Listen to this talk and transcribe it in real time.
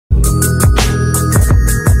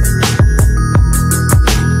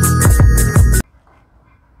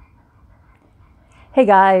Hey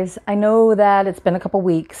guys, I know that it's been a couple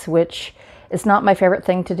weeks, which is not my favorite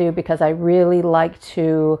thing to do because I really like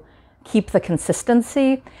to keep the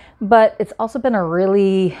consistency, but it's also been a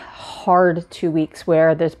really hard 2 weeks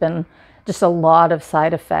where there's been just a lot of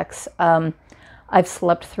side effects. I've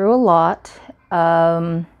slept through a lot,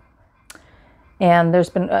 and there's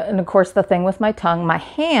been, and of course the thing with my tongue, my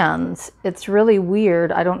hands, it's really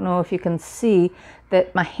weird. I don't know if you can see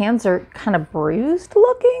that my hands are kind of bruised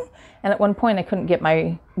looking. And at one point I couldn't get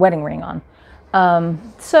my wedding ring on.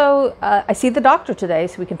 So I see the doctor today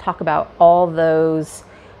so we can talk about all those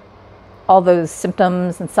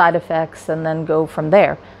symptoms and side effects and then go from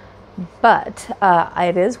there. But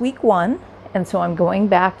it is week 1, and so I'm going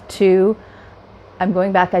back.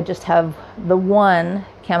 I just have the one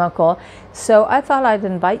chemical. So I thought I'd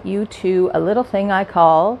invite you to a little thing I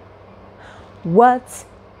call What's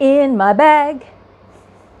in My Bag?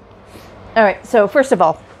 All right, so first of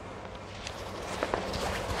all,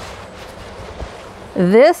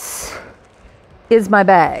 this is my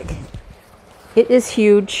bag. It is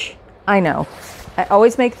huge. I know. I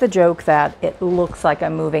always make the joke that it looks like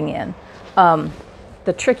I'm moving in.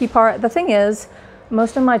 The tricky part, the thing is,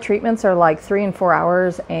 most of my treatments are like 3 and 4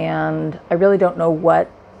 hours, and I really don't know what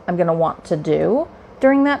I'm going to want to do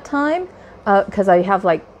during that time because I have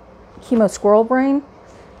like chemo squirrel brain.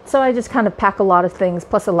 So I just kind of pack a lot of things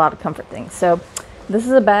plus a lot of comfort things. So this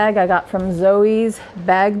is a bag I got from Zoe's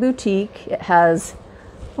Bag Boutique. It has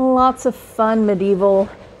lots of fun medieval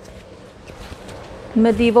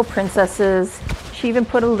princesses. She even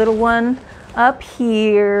put a little one up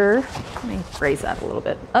here. Let me raise that a little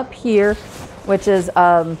bit. Up here, which is,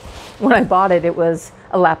 when I bought it, it was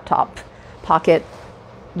a laptop pocket,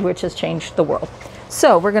 which has changed the world.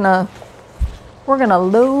 So we're gonna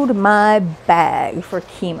load my bag for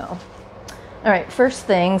chemo. All right, first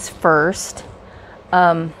things first.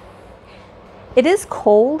 It is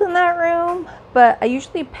cold in that room, but I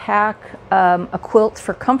usually pack a quilt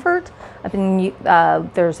for comfort.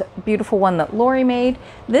 There's a beautiful one that Lori made.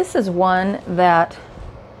 This is one that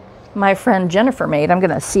my friend Jennifer made. I'm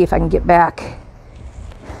gonna see if I can get back.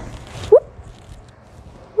 Whoop.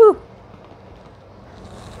 Woo.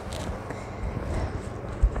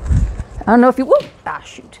 I don't know if you, whoop,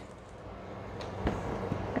 shoot.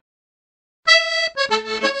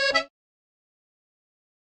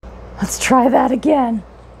 Let's try that again.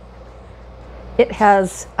 It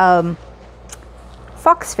has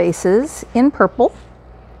fox faces in purple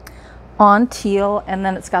on teal, and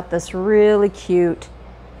then it's got this really cute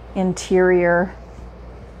interior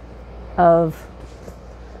of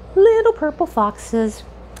little purple foxes.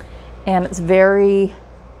 And it's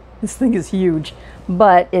this thing is huge,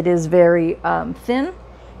 but it is very thin,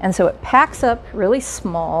 and so it packs up really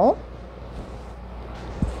small.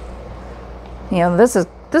 You know, this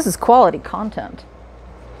is quality content.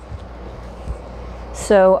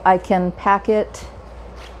 So I can pack it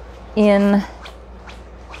in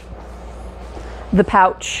the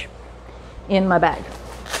pouch in my bag.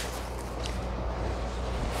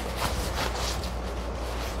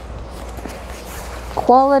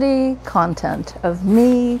 Quality content of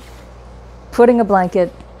me putting a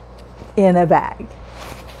blanket in a bag.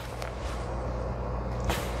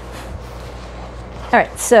 All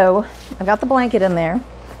right, so I've got the blanket in there.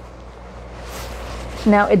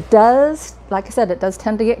 Now it does, like I said, it does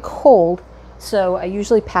tend to get cold, so I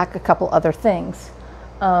usually pack a couple other things.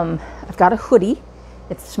 I've got a hoodie.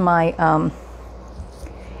 It's my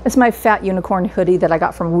fat unicorn hoodie that I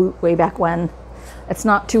got from Woot way back when. It's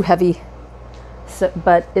not too heavy,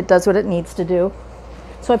 but it does what it needs to do.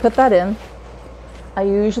 So I put that in. I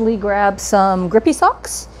usually grab some grippy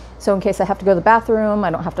socks, so in case I have to go to the bathroom, I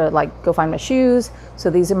don't have to like go find my shoes. So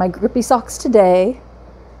these are my grippy socks today.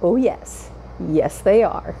 Oh yes. Yes, they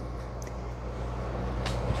are.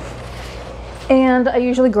 And I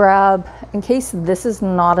usually grab, in case this is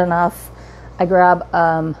not enough, I grab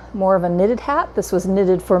more of a knitted hat. This was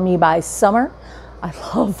knitted for me by Summer. I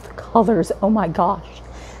love the colors. Oh my gosh.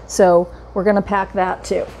 So we're going to pack that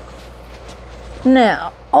too.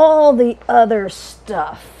 Now, all the other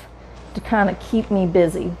stuff to kind of keep me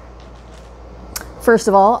busy. First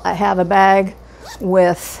of all, I have a bag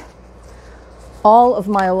with all of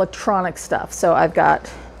my electronic stuff. So I've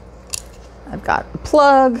got a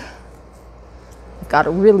plug, I've got a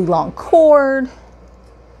really long cord,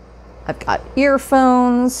 I've got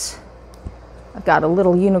earphones, I've got a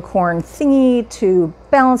little unicorn thingy to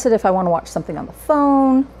balance it if I want to watch something on the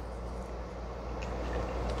phone.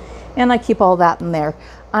 And I keep all that in there.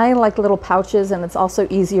 I like little pouches, and it's also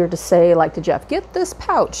easier to say like to Jeff, get this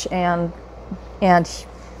pouch, and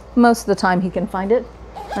most of the time he can find it.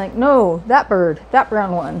 Like, no, that bird, that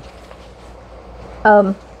brown one.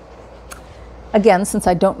 Again, since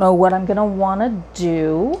I don't know what I'm going to want to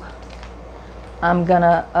do, I'm going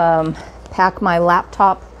to pack my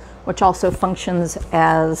laptop, which also functions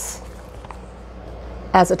as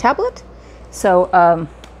a tablet. So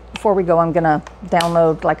before we go, I'm going to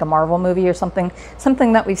download like a Marvel movie or something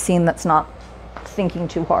that we've seen that's not thinking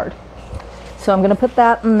too hard. So I'm going to put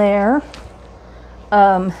that in there.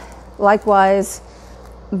 Likewise,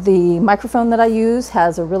 the microphone that I use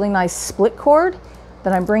has a really nice split cord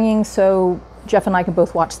that I'm bringing so Jeff and I can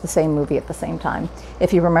both watch the same movie at the same time,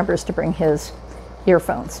 if he remembers to bring his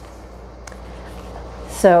earphones.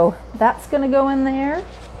 So that's going to go in there.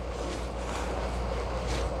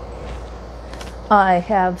 I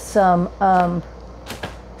have some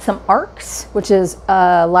ARCs, which is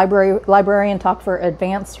librarian talk for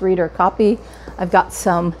advanced reader copy. I've got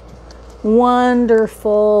some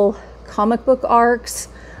wonderful comic book ARCs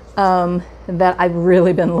that I've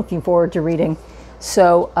really been looking forward to reading.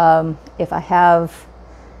 So if I have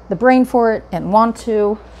the brain for it and want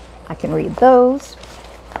to, I can read those.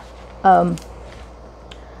 I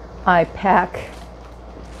pack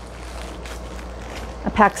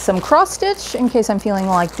some cross stitch in case I'm feeling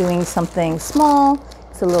like doing something small.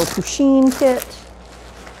 It's a little Pusheen kit.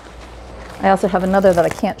 I also have another that I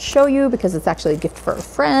can't show you because it's actually a gift for a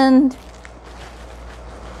friend.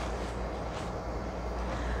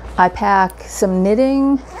 I pack some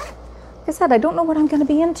knitting. Like I said, I don't know what I'm going to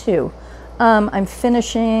be into. I'm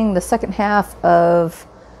finishing the second half of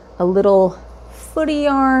a little footy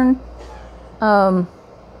yarn.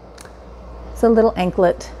 It's a little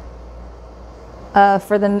anklet.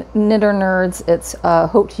 For the knitter nerds, it's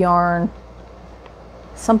Haute yarn,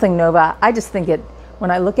 something Nova. I just think it,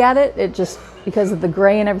 when I look at it, it just, because of the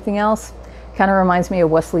gray and everything else, kind of reminds me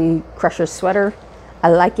of Wesley Crusher's sweater. I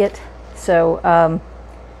like it. So,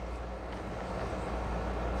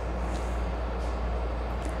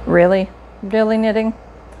 really knitting.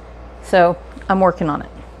 So I'm working on it.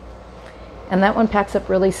 And that one packs up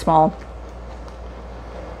really small.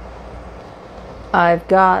 I've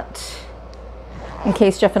got, in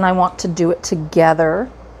case Jeff and I want to do it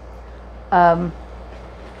together, I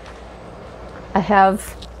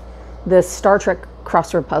have this Star Trek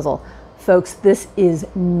crossword puzzle. Folks, this is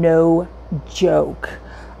no joke.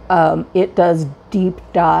 It does deep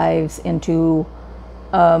dives into,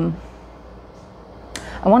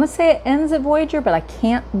 I want to say it ends at Voyager, but I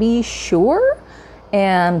can't be sure.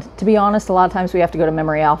 And to be honest, a lot of times we have to go to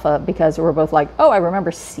Memory Alpha because we're both like, oh, I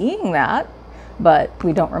remember seeing that, but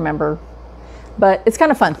we don't remember. But it's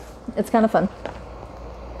kind of fun. It's kind of fun.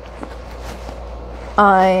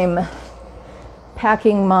 I'm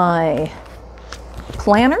packing my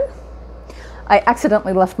planner. I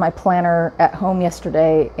accidentally left my planner at home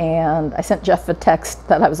yesterday, and I sent Jeff a text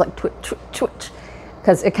that I was like, twitch, twitch, twitch,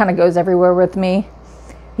 because it kind of goes everywhere with me.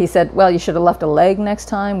 He said, well, you should have left a leg next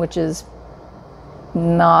time, which is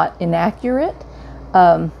not inaccurate.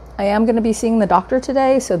 I am going to be seeing the doctor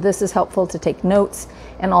today, so this is helpful to take notes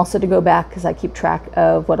and also to go back because I keep track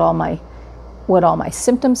of what all my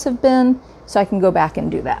symptoms have been, so I can go back and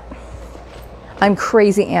do that. I'm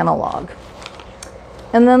crazy analog.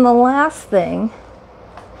 And then the last thing,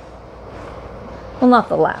 well, not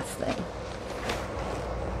the last thing,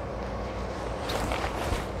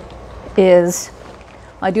 is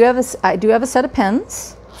I do have a set of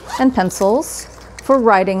pens and pencils for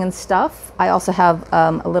writing and stuff. I also have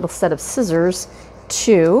a little set of scissors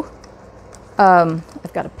too.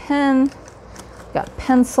 I've got a pen, got a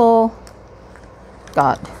pencil,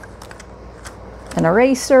 got an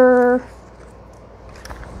eraser.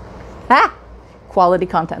 Quality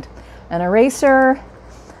content. An eraser.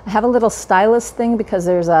 I have a little stylus thing because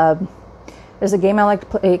there's a game I like to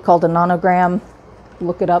play called a nonogram.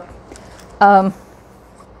 Look it up. And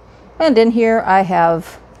in here I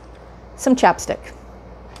have some chapstick.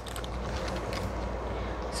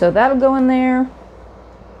 So that'll go in there.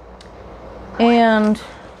 And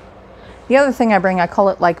the other thing I bring, I call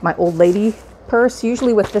it like my old lady purse.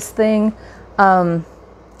 Usually with this thing,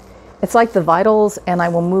 it's like the Vitals, and I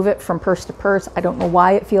will move it from purse to purse. I don't know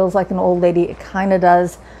why it feels like an old lady. It kind of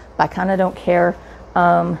does, but I kind of don't care.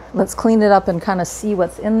 Let's clean it up and kind of see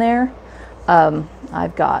what's in there.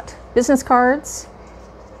 I've got business cards.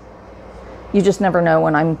 You just never know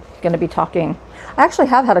when I'm going to be talking. I actually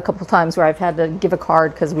have had a couple times where I've had to give a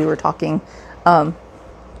card because we were talking.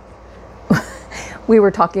 We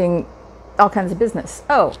were talking all kinds of business.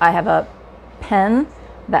 Oh, I have a pen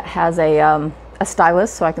that has a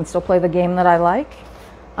stylus, so I can still play the game that I like.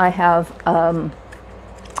 I have a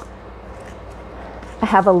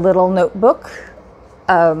little notebook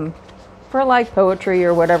for like poetry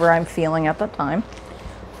or whatever I'm feeling at the time.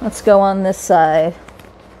 Let's go on this side.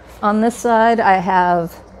 On this side, I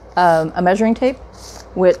have a measuring tape,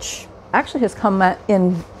 which actually has come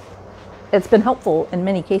in, it's been helpful in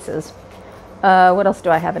many cases. What else do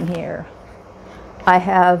I have in here? I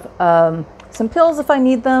have some pills if I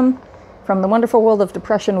need them from The Wonderful World of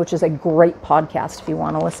Depression, which is a great podcast if you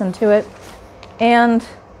want to listen to it. And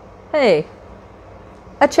hey,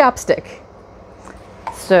 a chapstick.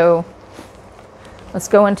 So let's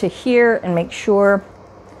go into here and make sure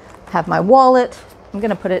I have my wallet. I'm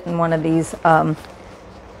going to put it in one of these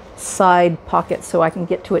side pockets so I can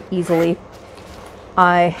get to it easily.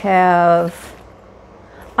 I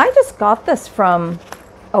just got this from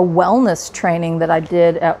a wellness training that I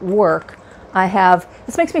did at work.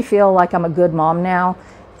 This makes me feel like I'm a good mom now.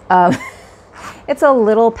 It's a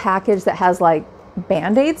little package that has like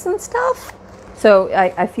Band-Aids and stuff. So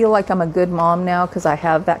I feel like I'm a good mom now because I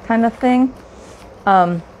have that kind of thing.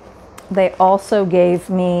 They also gave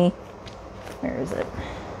me, where is it?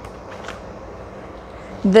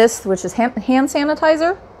 This, which is hand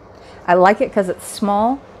sanitizer. I like it because it's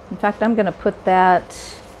small. In fact, I'm going to put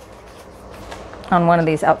that on one of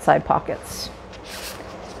these outside pockets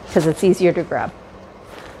because it's easier to grab.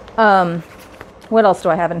 What else do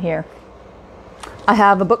I have in here? I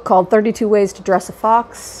have a book called 32 Ways to Dress a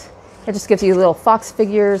Fox. It just gives you little fox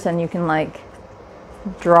figures and you can like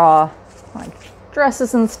draw like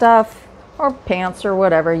dresses and stuff or pants or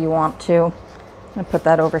whatever you want to. I'm going to put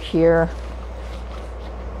that over here.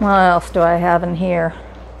 What else do I have in here?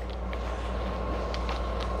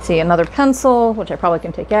 See, another pencil, which I probably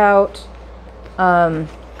can take out.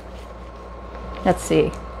 Let's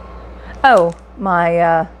see. Oh,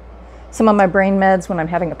 my some of my brain meds when I'm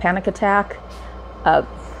having a panic attack.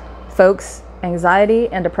 Folks, anxiety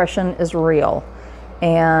and depression is real,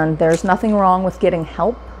 and there's nothing wrong with getting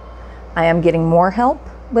help. I am getting more help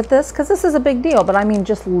with this because this is a big deal, but I mean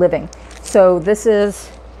just living. So this is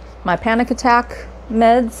my panic attack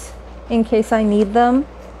meds in case I need them.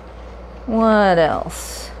 What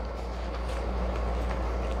else?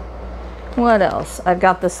 What else? I've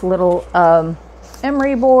got this little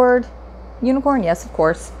emery board. Unicorn, yes, of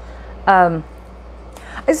course. I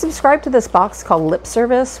subscribe to this box called Lip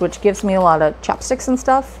Service, which gives me a lot of chapsticks and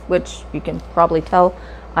stuff, which you can probably tell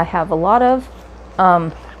I have a lot of.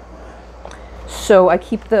 So I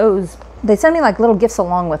keep those. They send me like little gifts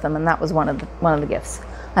along with them, and that was one of the gifts.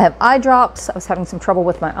 I have eye drops. I was having some trouble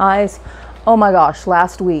with my eyes. Oh my gosh,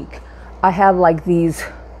 last week I had like these,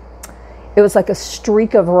 it was like a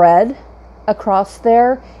streak of red across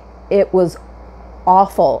there. It was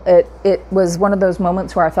awful. It was one of those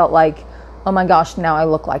moments where I felt like, oh my gosh, now I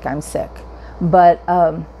look like I'm sick. But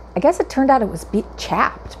I guess it turned out it was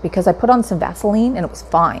chapped because I put on some Vaseline and it was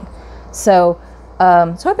fine. So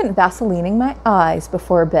I've been Vaselining my eyes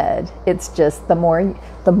before bed. It's just the more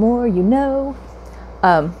you know.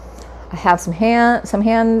 I have some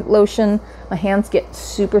hand lotion. My hands get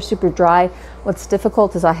super dry. What's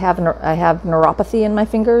difficult is I have neuropathy in my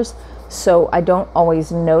fingers, so I don't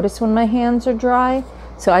always notice when my hands are dry.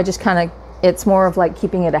 So I just kind of, it's more of like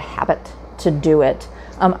keeping it a habit to do it.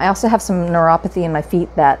 I also have some neuropathy in my feet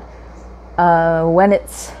that when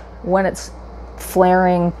it's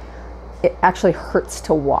flaring, it actually hurts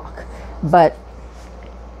to walk, but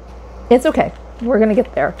it's okay. We're gonna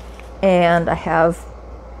get there. And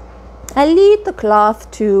I need the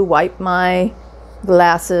cloth to wipe my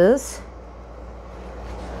glasses.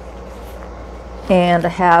 And I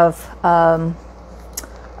have a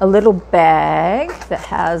little bag that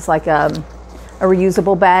has like a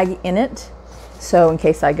reusable bag in it. So in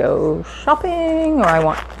case I go shopping or I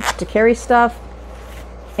want to carry stuff.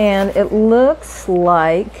 And it looks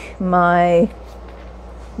like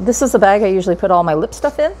this is the bag I usually put all my lip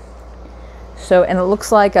stuff in. So, and it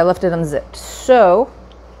looks like I left it unzipped. So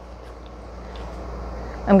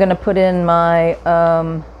I'm gonna put in my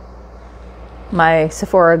my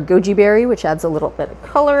Sephora Goji Berry, which adds a little bit of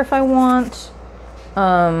color if I want.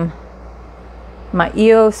 My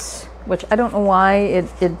EOS, which I don't know why,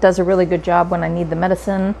 it does a really good job when I need the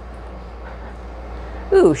medicine.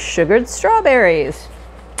 Ooh, sugared strawberries.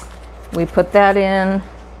 We put that in.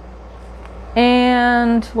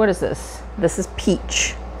 And what is this? This is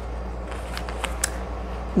peach.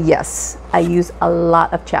 Yes, I use a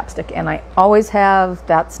lot of chapstick, and I always have.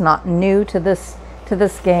 That's not new to this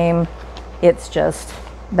game. It's just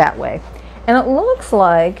that way. And it looks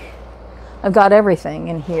like I've got everything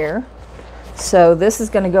in here. So this is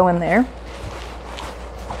going to go in there.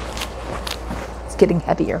 It's getting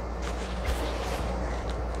heavier.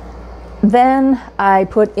 Then I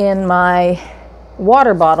put in my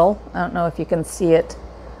water bottle. I don't know if you can see it.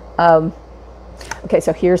 Okay,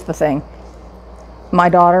 so here's the thing. my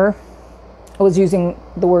daughter was using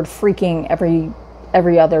the word freaking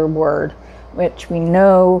every other word, which we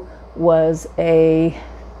know was a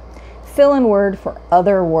fill-in word for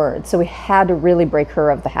other words. So we had to really break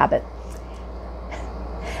her of the habit.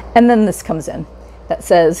 And then this comes in that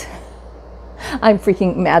says, I'm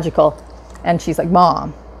freaking magical. And she's like,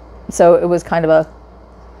 Mom. So it was kind of a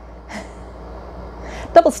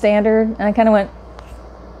double standard. And I kind of went,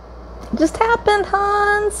 it just happened,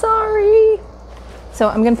 hon, sorry. So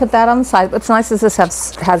I'm going to put that on the side. What's nice is this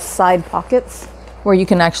has side pockets where you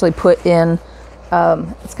can actually put in,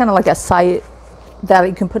 it's kind of like a side that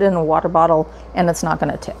you can put in a water bottle and it's not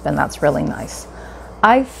going to tip. And that's really nice.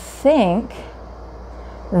 I think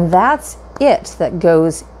that's it that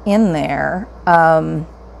goes in there.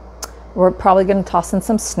 We're probably going to toss in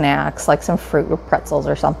some snacks, like some fruit or pretzels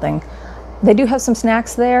or something. They do have some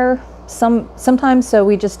snacks there sometimes, so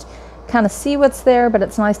we just kind of see what's there, but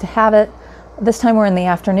it's nice to have it. This time we're in the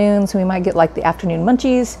afternoon, so we might get like the afternoon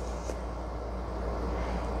munchies.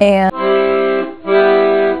 And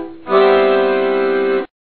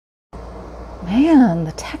man,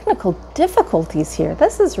 the technical difficulties here.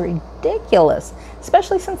 This is ridiculous,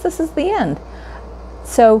 especially since this is the end.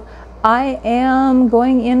 So I am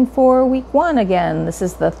going in for week 1 again. This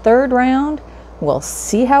is the 3rd round. We'll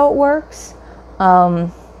see how it works. I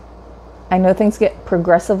know things get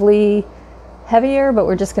progressively heavier, but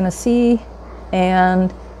we're just going to see,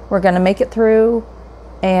 and we're going to make it through.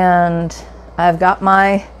 And I've got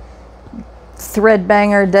my thread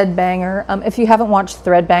banger, dead banger. If you haven't watched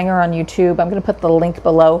Thread Banger on YouTube, I'm going to put the link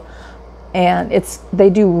below. And they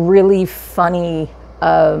do really funny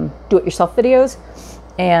do-it-yourself videos.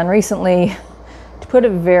 And recently, to put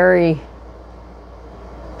it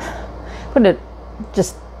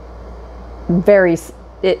just very,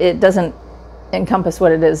 it doesn't encompass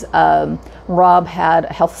what it is. Rob had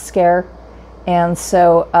a health scare, and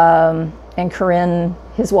so, and Corinne,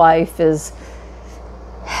 his wife, is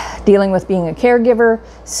dealing with being a caregiver.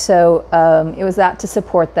 So it was that to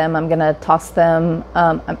support them. I'm gonna toss them,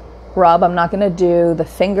 Rob, I'm not gonna do the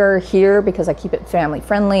finger here because I keep it family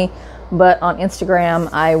friendly, but on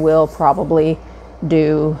Instagram, I will probably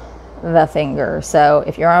do the finger. So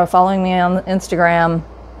if you're following me on Instagram,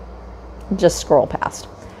 just scroll past.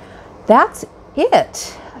 That's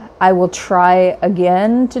it. I will try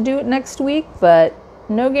again to do it next week, but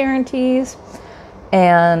no guarantees.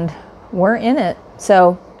 And we're in it.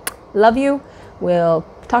 So love you. We'll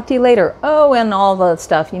talk to you later. Oh, and all the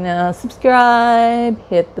stuff, you know, subscribe,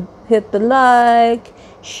 hit the like,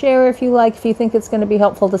 share if you like, if you think it's going to be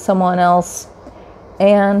helpful to someone else.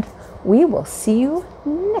 And we will see you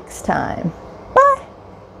next time.